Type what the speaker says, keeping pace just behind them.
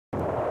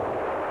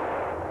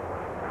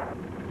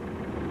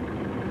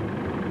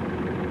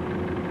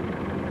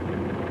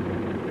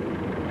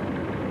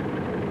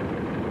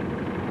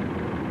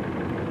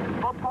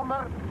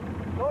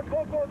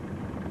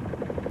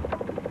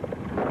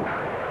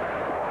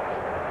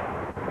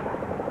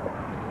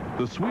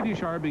The Swedish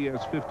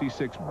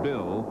RBS-56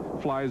 Bill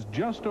flies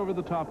just over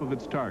the top of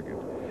its target,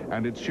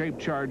 and its shaped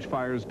charge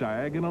fires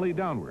diagonally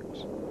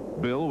downwards.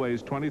 Bill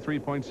weighs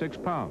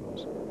 23.6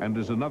 pounds and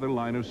is another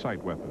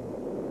line-of-sight weapon.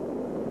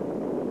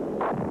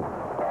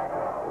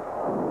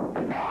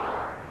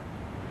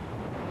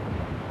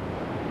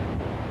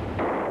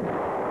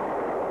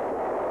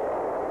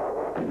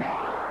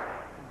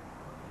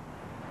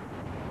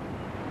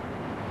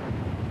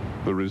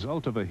 The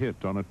result of a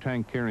hit on a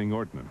tank carrying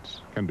ordnance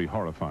can be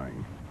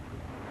horrifying.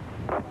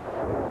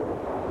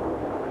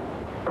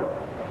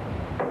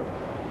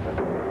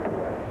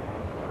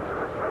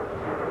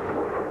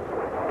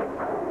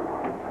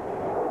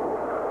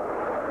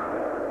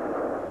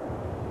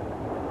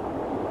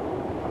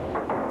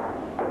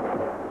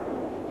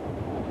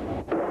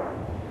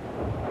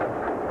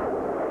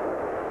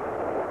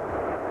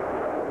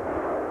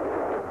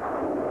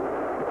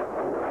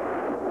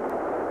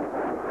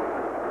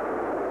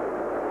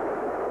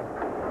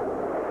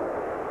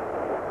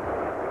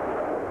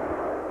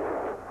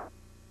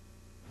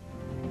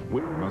 We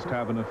must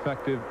have an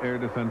effective air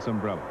defense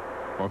umbrella,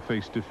 or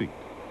face defeat.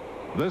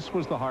 This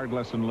was the hard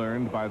lesson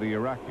learned by the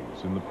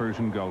Iraqis in the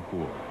Persian Gulf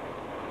War.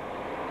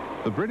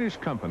 The British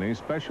company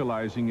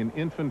specializing in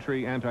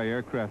infantry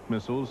anti-aircraft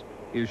missiles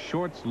is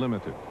Shorts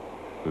Limited,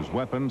 whose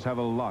weapons have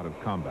a lot of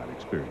combat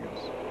experience.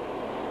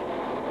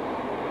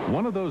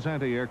 One of those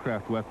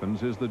anti-aircraft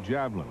weapons is the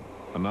Javelin,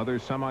 another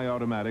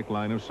semi-automatic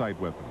line-of-sight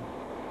weapon.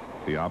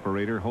 The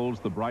operator holds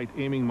the bright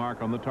aiming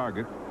mark on the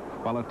target,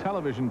 while a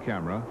television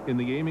camera in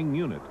the aiming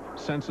unit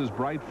senses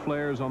bright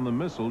flares on the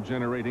missile,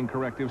 generating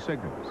corrective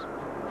signals.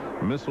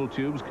 Missile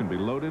tubes can be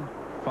loaded,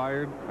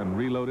 fired, and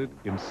reloaded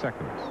in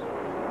seconds.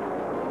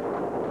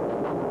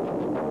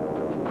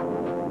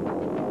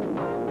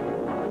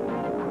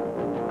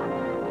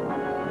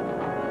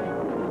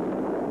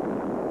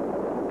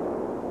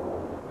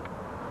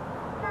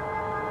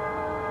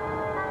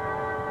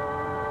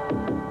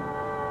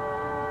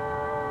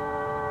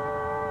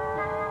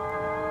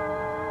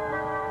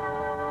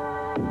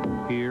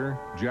 Here,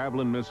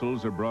 Javelin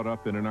missiles are brought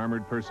up in an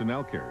armored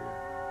personnel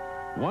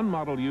carrier. One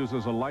model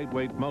uses a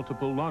lightweight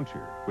multiple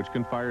launcher, which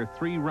can fire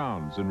 3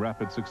 rounds in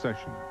rapid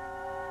succession.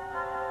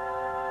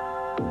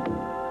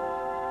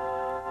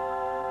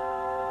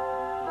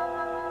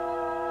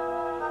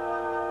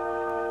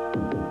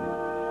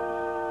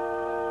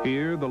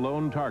 Here, the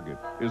lone target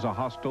is a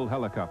hostile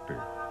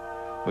helicopter.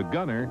 The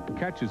gunner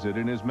catches it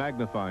in his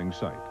magnifying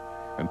sight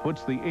and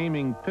puts the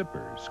aiming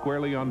pipper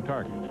squarely on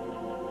target,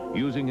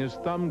 using his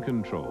thumb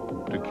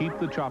control to keep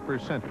the chopper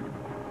centered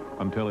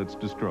until it's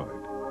destroyed.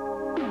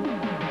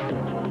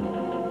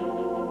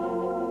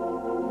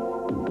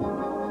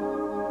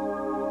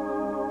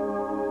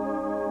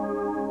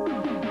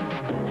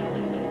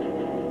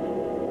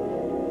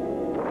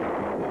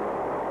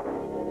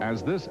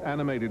 As this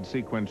animated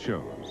sequence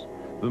shows,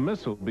 the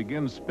missile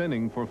begins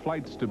spinning for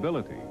flight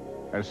stability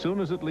as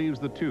soon as it leaves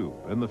the tube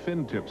and the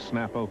fin tips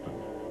snap open.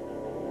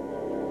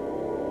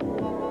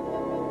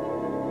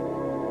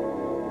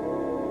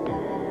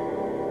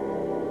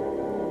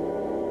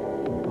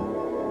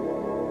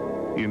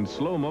 In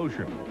slow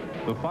motion,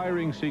 the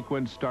firing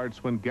sequence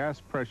starts when gas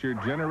pressure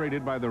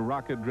generated by the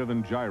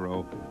rocket-driven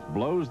gyro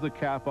blows the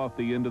cap off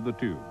the end of the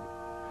tube.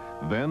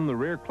 Then the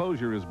rear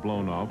closure is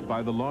blown off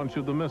by the launch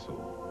of the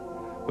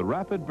missile. The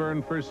rapid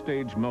burn first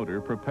stage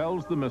motor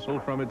propels the missile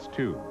from its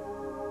tube.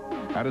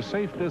 At a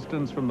safe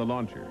distance from the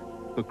launcher,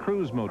 the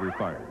cruise motor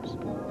fires.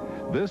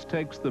 This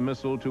takes the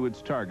missile to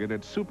its target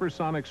at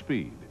supersonic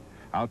speed,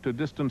 out to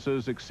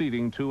distances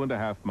exceeding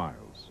 2.5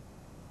 miles.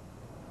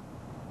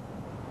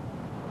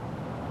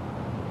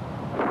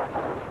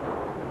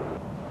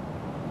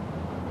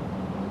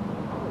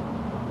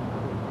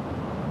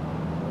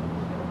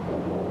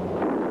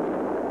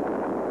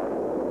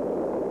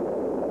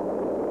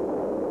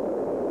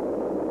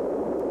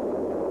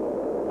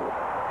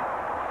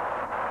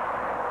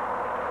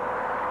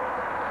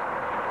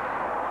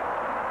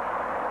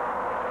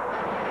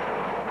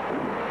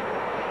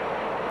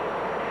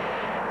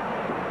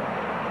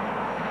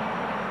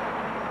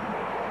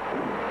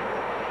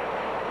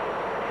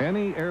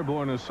 Any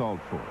airborne assault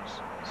force,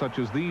 such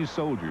as these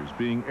soldiers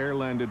being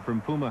air-landed from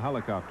Puma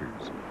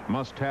helicopters,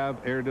 must have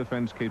air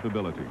defense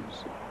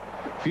capabilities.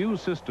 Few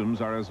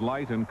systems are as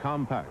light and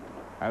compact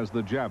as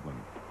the Javelin,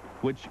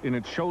 which in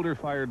its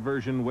shoulder-fired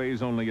version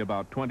weighs only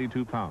about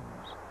 22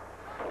 pounds.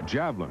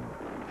 Javelin,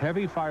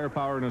 heavy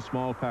firepower in a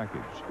small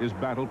package, is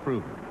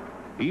battle-proven.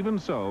 Even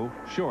so,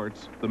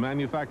 Shorts, the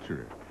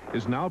manufacturer,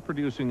 is now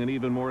producing an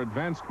even more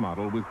advanced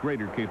model with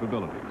greater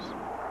capabilities.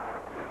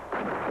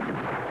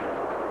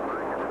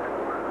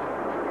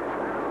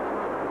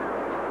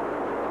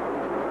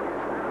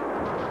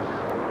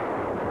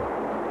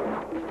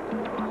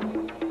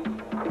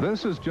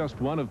 This is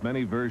just one of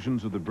many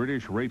versions of the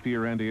British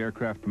Rapier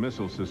anti-aircraft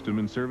missile system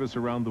in service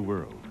around the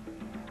world.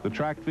 The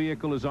tracked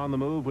vehicle is on the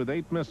move with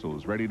 8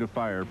 missiles ready to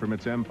fire from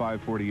its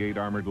M548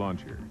 armored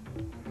launcher.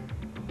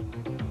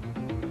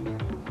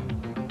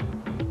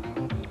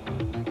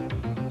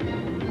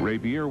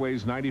 Rapier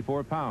weighs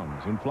 94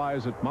 pounds and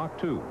flies at Mach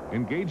 2,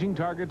 engaging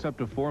targets up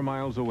to 4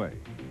 miles away.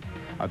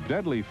 A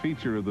deadly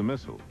feature of the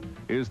missile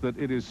is that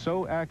it is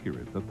so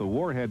accurate that the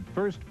warhead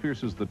first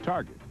pierces the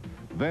target,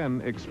 then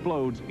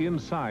explodes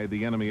inside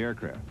the enemy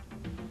aircraft.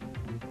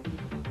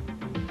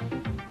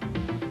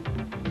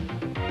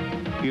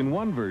 In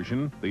one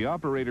version, the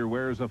operator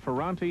wears a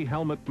Ferranti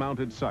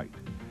helmet-mounted sight.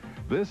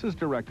 This is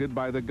directed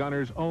by the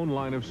gunner's own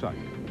line of sight.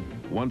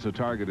 Once a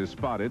target is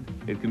spotted,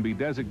 it can be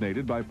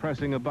designated by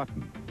pressing a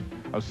button.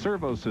 A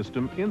servo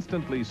system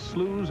instantly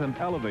slews and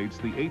elevates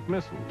the 8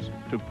 missiles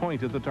to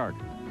point at the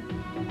target.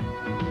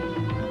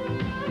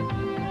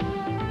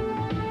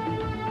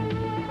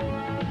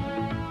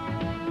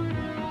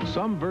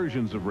 Some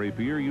versions of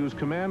Rapier use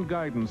command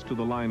guidance to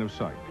the line of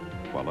sight,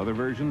 while other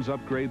versions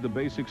upgrade the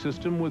basic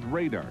system with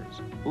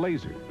radars,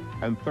 laser,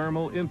 and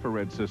thermal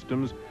infrared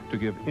systems to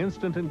give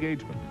instant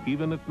engagement,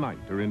 even at night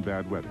or in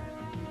bad weather.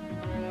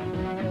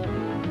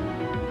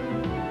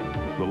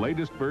 The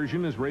latest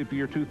version is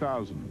Rapier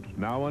 2000,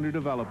 now under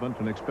development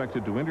and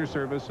expected to enter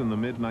service in the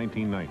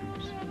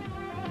mid-1990s.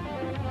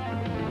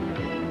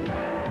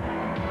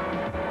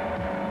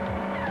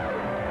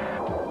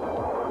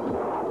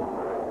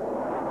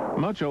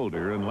 Much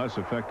older and less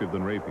effective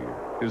than Rapier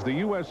is the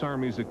U.S.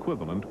 Army's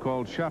equivalent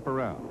called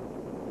Chaparral.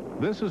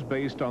 This is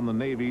based on the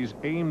Navy's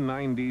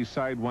AIM-9D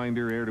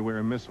Sidewinder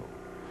air-to-air missile,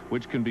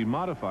 which can be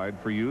modified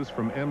for use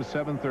from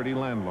M730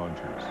 land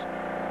launchers.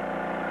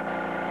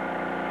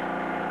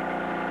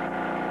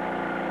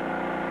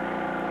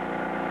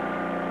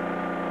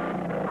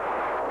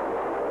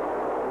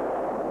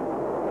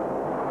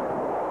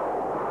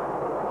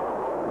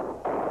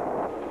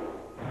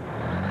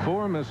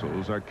 Four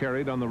missiles are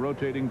carried on the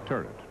rotating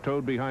turret,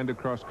 towed behind a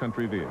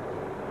cross-country vehicle.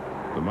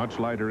 The much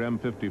lighter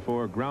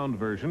M54 ground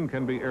version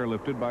can be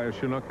airlifted by a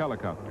Chinook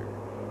helicopter.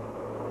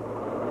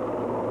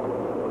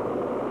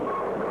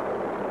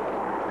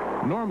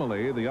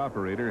 Normally, the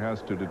operator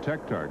has to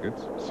detect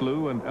targets,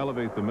 slew and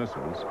elevate the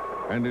missiles,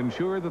 and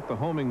ensure that the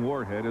homing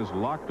warhead is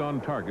locked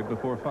on target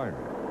before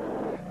firing.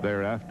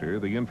 Thereafter,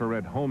 the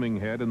infrared homing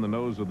head in the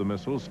nose of the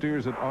missile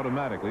steers it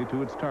automatically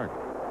to its target.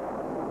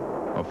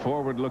 A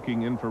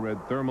forward-looking infrared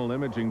thermal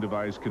imaging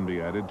device can be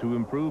added to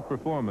improve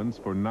performance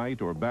for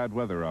night or bad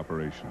weather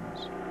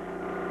operations.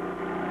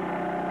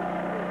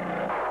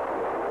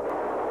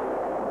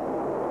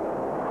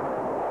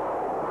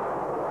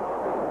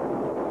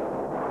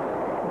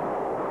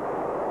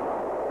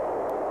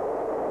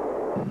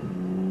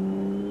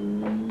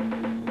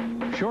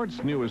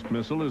 Short's newest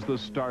missile is the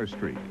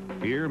Starstreak,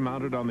 here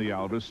mounted on the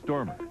Alvis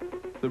Stormer.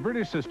 The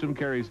British system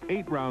carries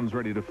 8 rounds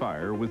ready to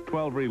fire with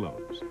 12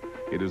 reloads.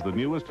 It is the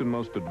newest and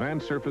most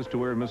advanced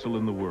surface-to-air missile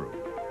in the world.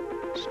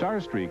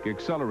 Starstreak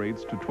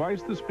accelerates to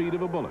twice the speed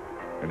of a bullet,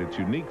 and its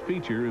unique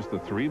feature is the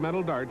 3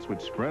 metal darts which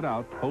spread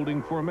out,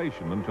 holding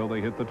formation until they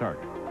hit the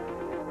target.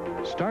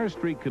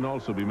 Starstreak can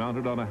also be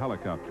mounted on a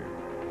helicopter.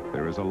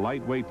 There is a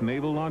lightweight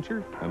naval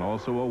launcher and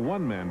also a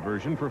one-man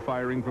version for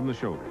firing from the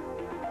shoulder.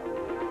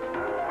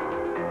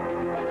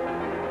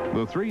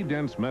 The 3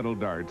 dense metal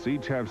darts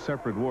each have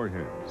separate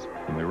warheads,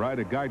 and they ride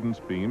a guidance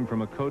beam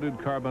from a coated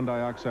carbon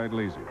dioxide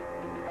laser.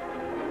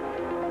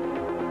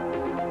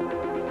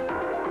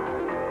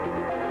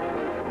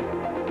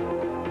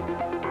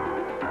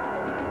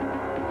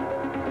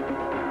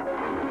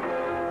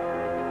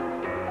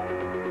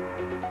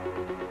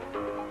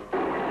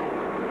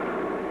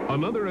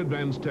 Another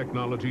advanced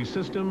technology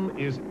system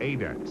is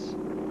ADATS.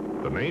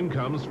 The name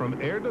comes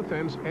from Air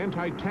Defense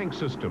Anti-Tank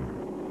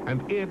System,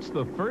 and it's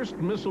the first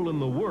missile in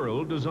the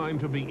world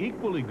designed to be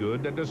equally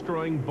good at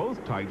destroying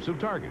both types of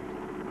target.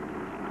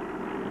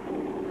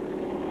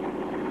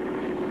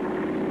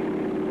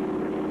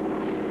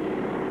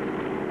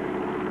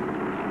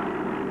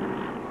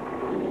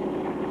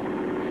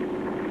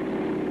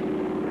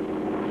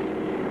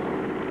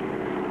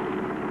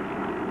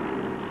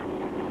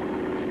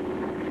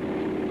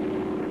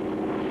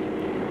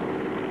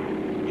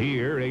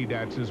 Here,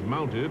 ADATS is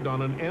mounted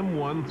on an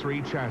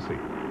M13 chassis.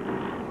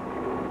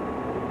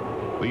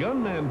 The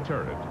unmanned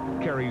turret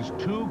carries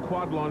 2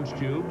 quad-launch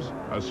tubes,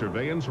 a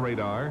surveillance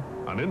radar,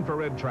 an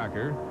infrared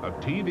tracker, a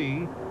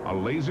TV, a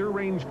laser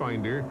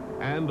rangefinder,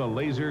 and a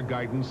laser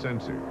guidance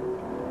sensor.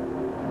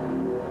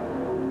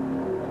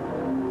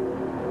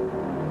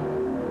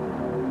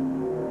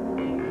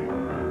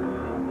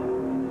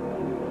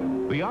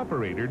 The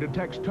operator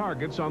detects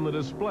targets on the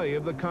display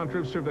of the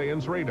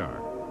counter-surveillance radar,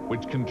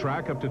 which can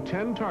track up to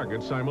 10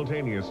 targets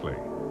simultaneously.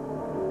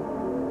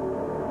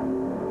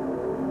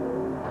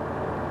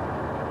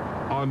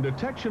 On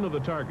detection of the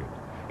target,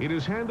 it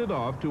is handed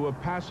off to a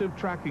passive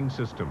tracking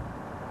system,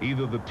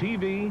 either the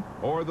TV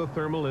or the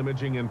thermal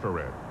imaging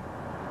infrared.